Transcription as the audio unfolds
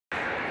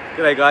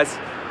G'day guys,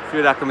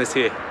 Food Alchemist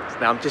here.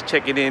 Now I'm just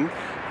checking in.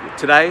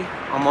 Today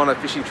I'm on a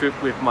fishing trip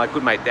with my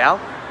good mate Dal.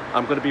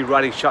 I'm going to be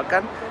riding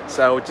shotgun,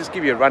 so I'll just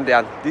give you a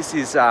rundown. This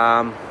is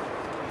my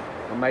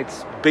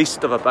mate's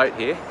beast of a boat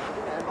here,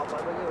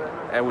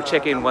 and we'll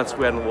check in once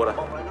we're in the water.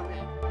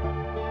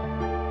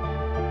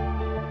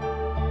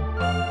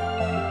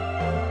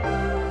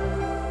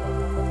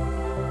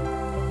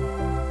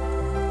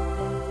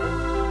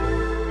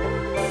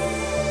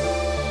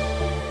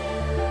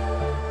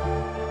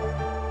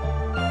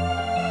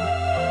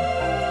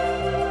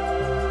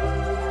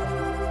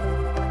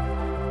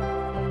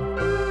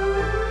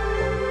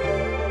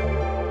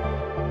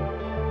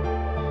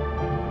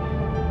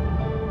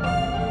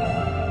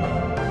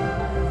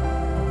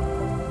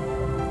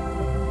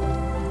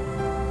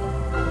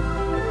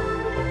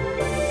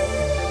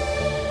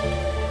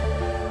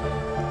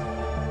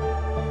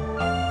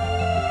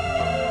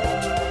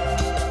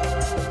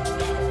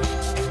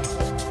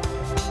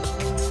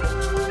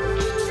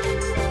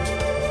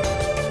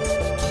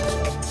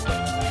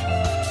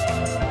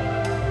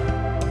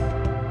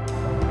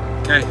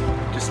 Okay,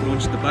 just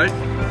launched the boat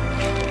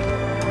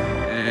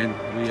and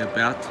we're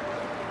about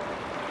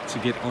to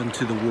get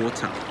onto the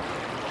water.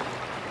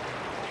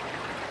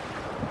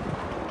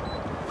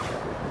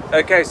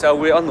 Okay, so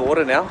we're on the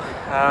water now.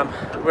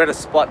 We're at a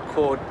spot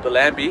called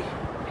Bellambi.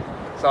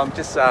 So I'm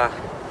just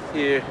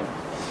here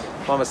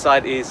by my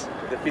side is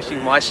the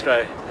fishing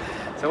Maestro.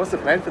 So what's the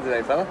plan for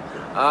today, fella?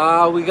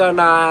 We're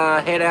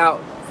gonna head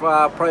out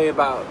for probably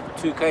about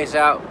 2 k's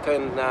out.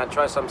 Can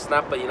try some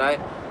snapper, you know,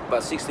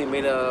 about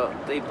 60-meter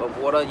deep of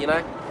water, you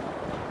know.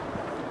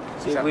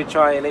 See if we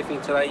try anything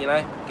today, you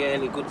know, get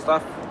any good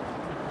stuff.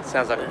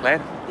 Sounds like a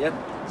plan. Yep.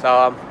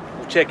 So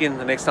we'll check in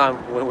the next time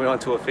when we're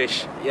onto a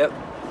fish. Yep.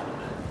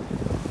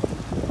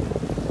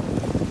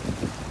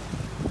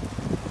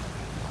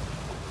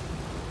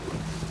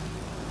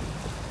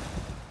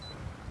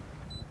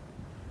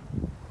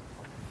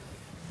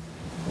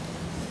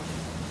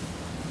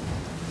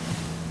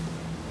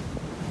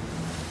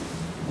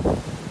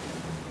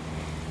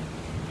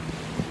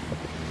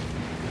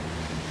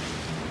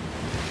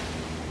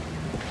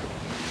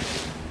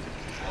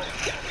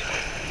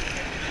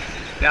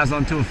 Dal's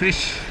onto a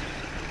fish.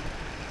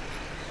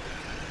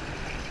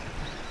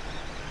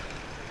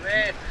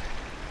 Red.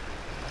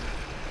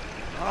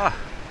 Oh,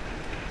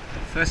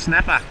 first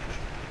snapper.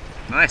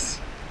 Nice.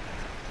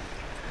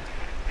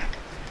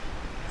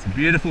 It's a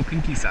beautiful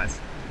pinky size.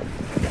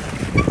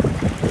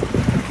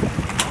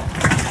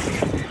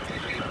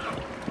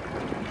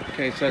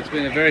 Okay, so it's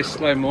been a very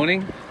slow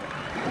morning,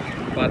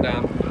 but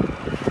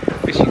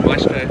fishing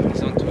Maestro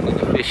is onto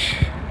another fish.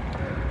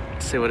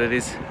 Let's see what it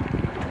is.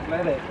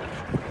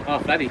 Oh,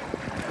 fatty.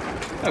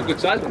 Oh, good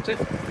size one too.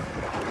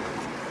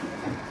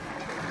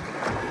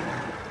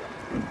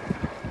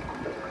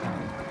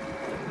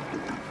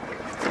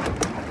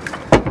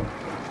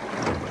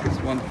 There's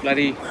one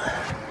flatty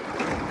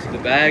to the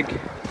bag.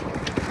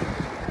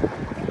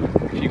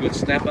 A few good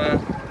snapper,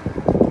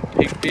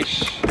 pig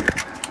fish,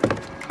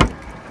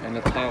 and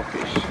a tail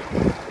fish.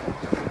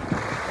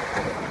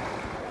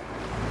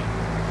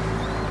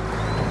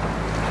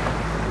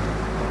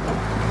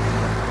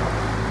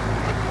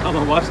 Oh,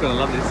 my wife's gonna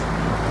love this.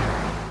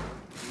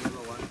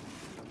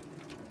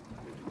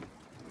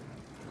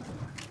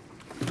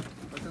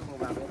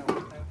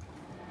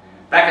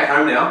 Back at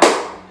home now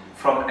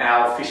from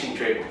our fishing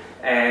trip,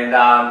 and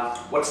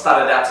what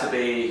started out to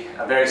be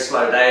a very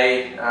slow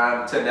day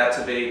turned out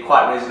to be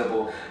quite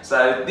reasonable.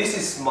 So this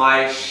is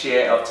my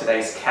share of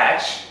today's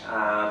catch.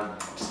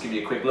 Just give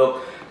you a quick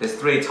look. There's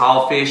 3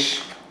 tilefish,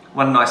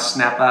 1 nice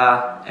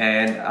snapper,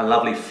 and a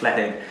lovely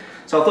flathead.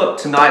 So I thought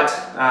tonight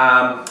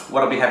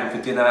what I'll be having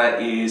for dinner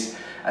is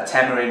a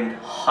tamarind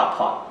hot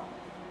pot.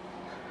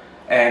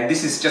 And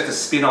this is just a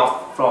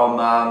spin-off from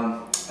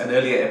an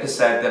earlier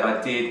episode that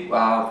I did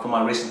for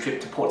my recent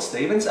trip to Port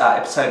Stephens,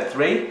 episode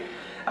 3.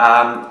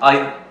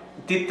 I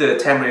did the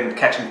tamarind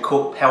catch and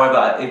cook,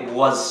 however it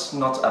was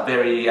not a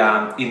very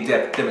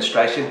in-depth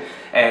demonstration,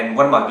 and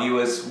one of my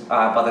viewers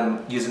by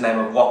the username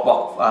of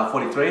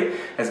WokWok43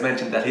 has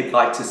mentioned that he'd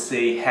like to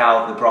see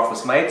how the broth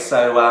was made,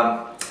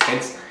 so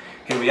hence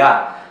here we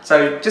are.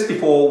 So just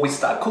before we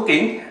start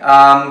cooking,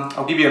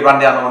 I'll give you a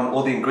rundown on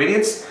all the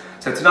ingredients.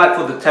 So tonight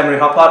for the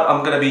tamarind hot pot,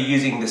 I'm going to be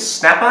using the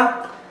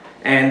snapper,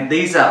 and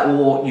these are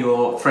all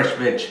your fresh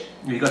veg.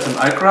 You've got some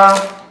okra,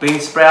 bean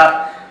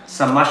sprout,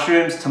 some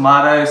mushrooms,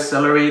 tomatoes,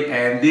 celery,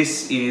 and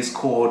this is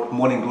called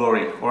morning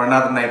glory, or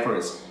another name for it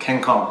is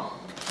Canh.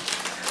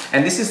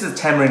 And this is the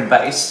tamarind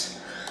base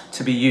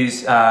to be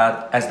used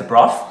as the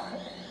broth.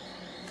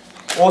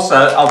 Also,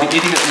 I'll be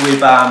eating it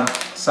with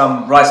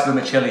some rice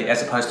vermicelli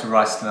as opposed to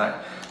rice tonight.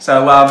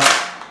 So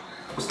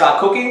we'll start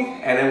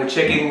cooking and then we'll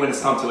check in when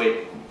it's time to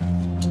eat.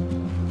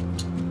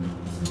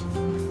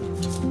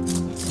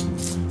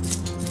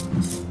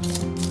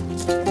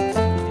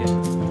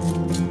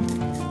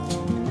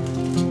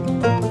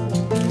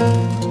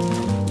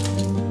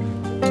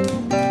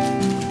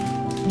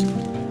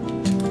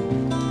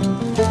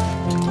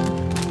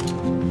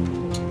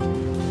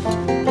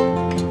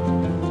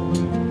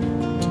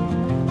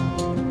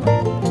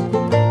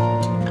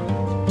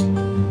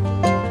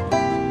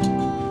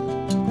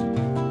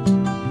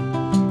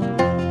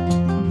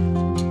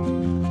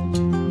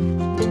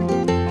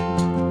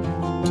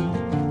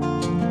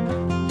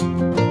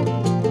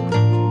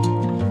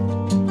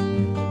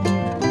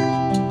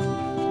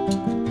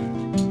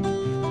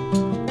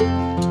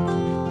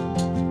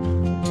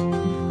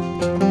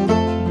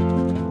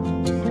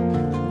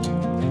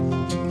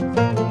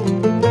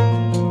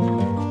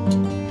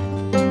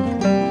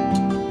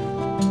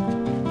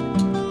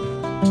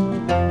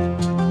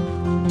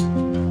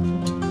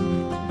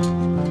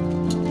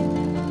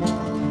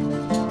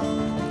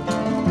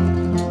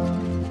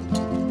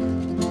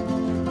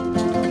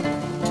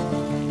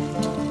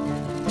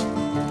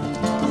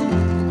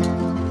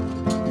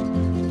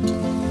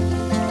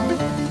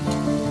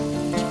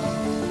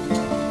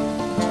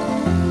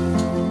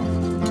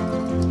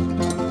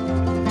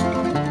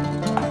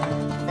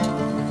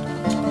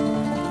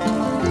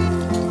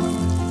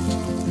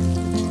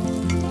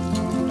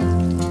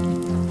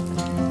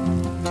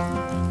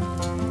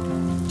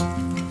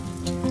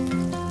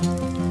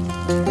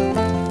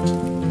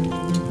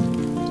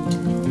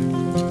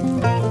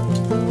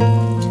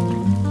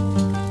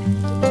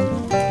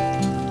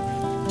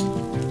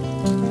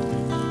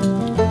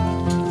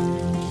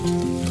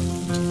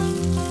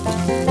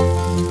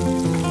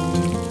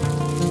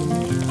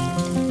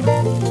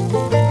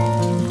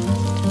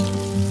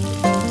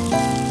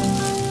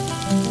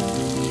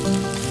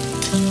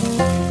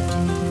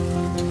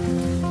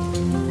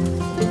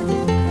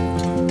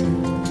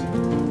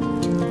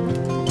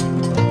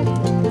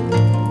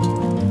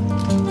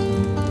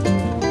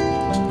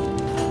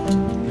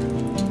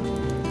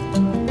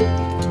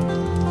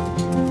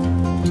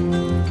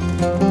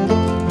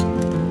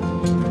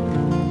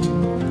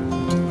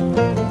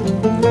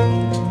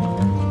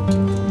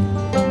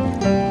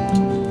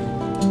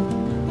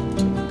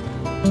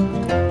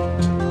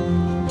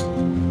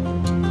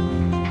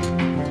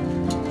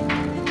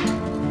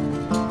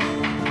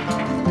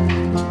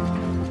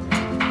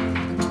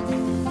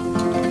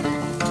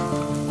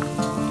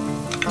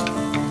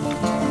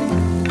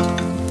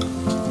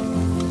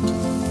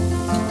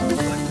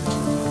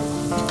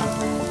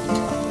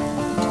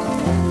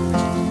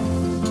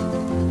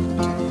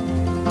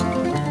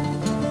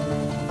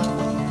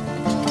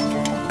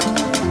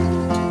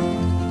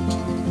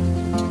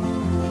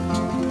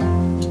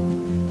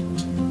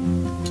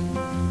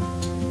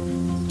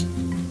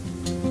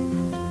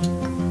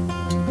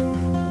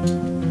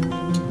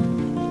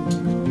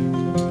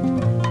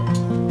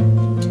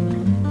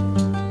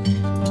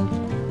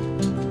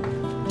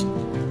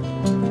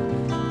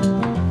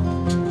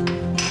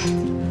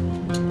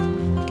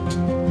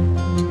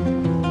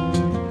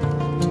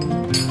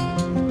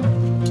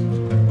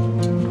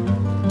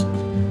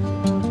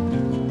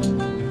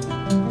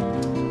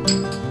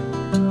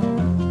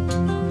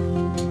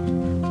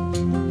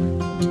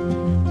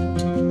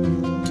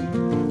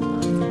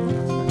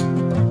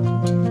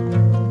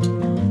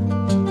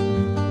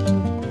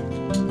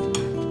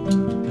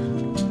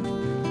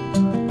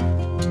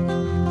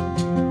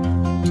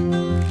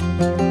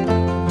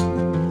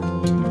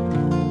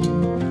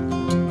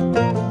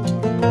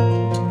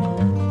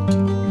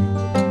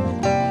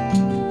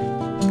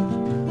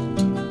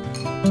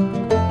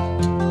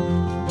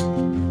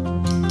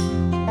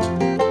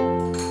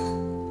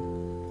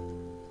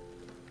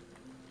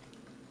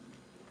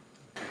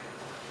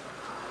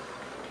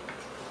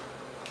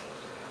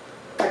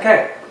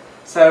 Okay,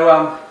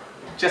 so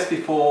just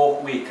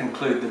before we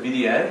conclude the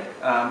video,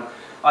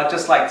 I'd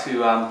just like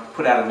to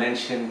put out a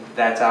mention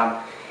that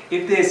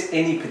if there's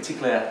any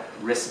particular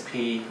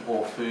recipe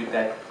or food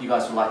that you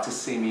guys would like to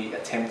see me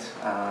attempt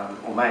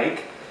or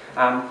make,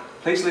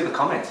 please leave a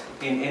comment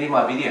in any of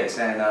my videos,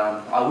 and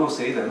I will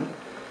see them.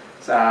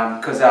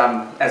 Because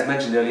as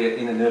mentioned earlier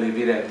in an earlier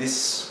video,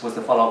 this was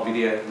the follow-up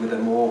video with a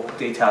more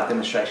detailed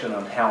demonstration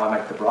on how I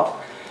make the broth,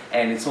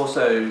 and it's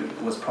also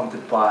was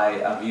prompted by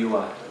a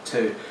viewer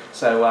too.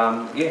 So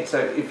yeah, so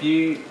if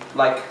you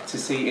like to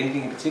see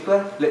anything in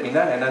particular, let me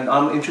know, and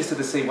I'm interested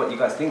to see what you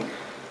guys think.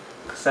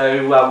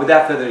 So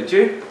without further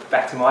ado,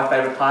 back to my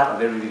favourite part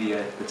of every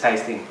video, the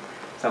tasting.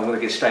 So I'm going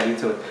to get straight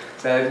into it.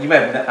 So you may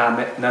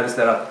have noticed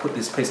that I put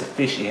this piece of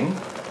fish in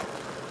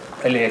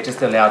earlier,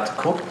 just allowed to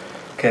cook,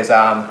 because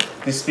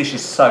this fish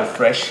is so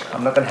fresh.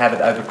 I'm not going to have it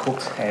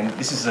overcooked, and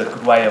this is a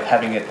good way of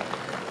having it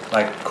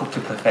like cooked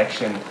to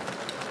perfection.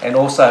 And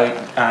also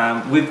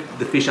with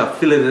the fish, I've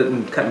filleted it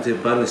and cut into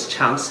boneless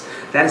chunks.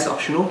 That is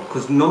optional,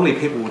 because normally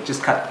people would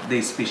just cut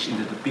these fish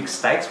into the big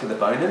steaks with a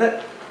bone in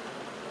it.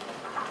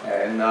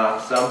 And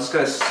so I'm just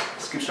going to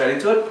skip straight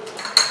into it.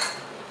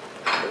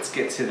 Let's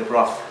get to the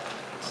broth.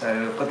 So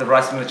I've got the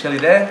rice and vermicelli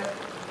there.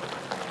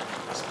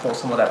 Let's pour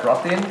some of that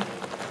broth in.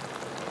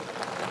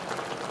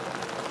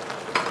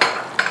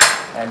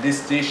 And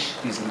this dish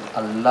is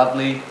a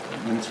lovely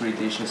wintry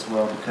dish as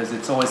well, because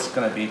it's always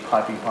going to be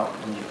piping hot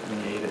when you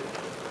eat it.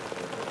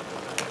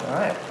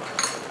 Alright,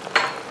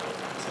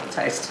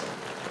 so taste.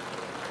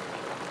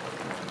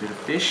 A bit of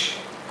fish.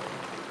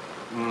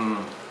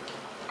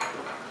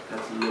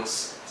 That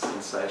looks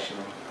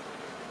sensational.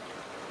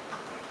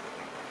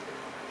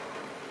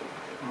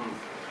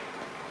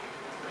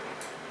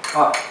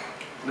 Oh,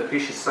 the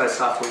fish is so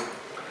subtle,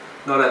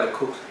 not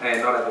overcooked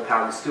and not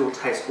overpowered. You still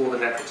taste all the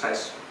natural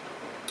taste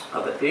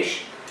of the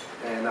fish.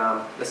 And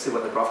let's see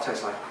what the broth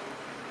tastes like.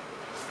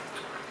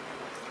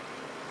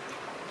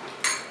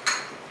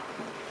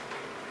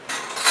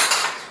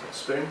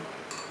 Spoon.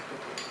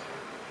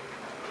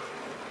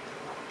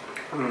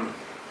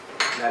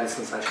 That is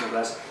sensational,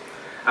 guys.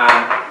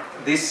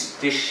 This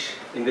dish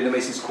in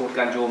Vietnamese is called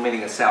Canh,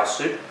 meaning a sour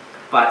soup.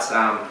 But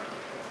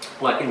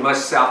like in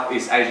most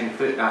Southeast Asian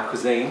food,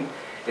 cuisine,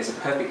 there's a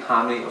perfect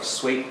harmony of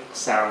sweet,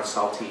 sour, and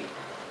salty.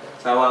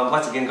 So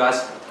once again,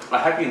 guys, I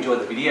hope you enjoyed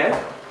the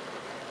video.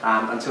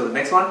 Until the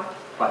next one,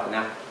 bye for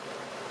now.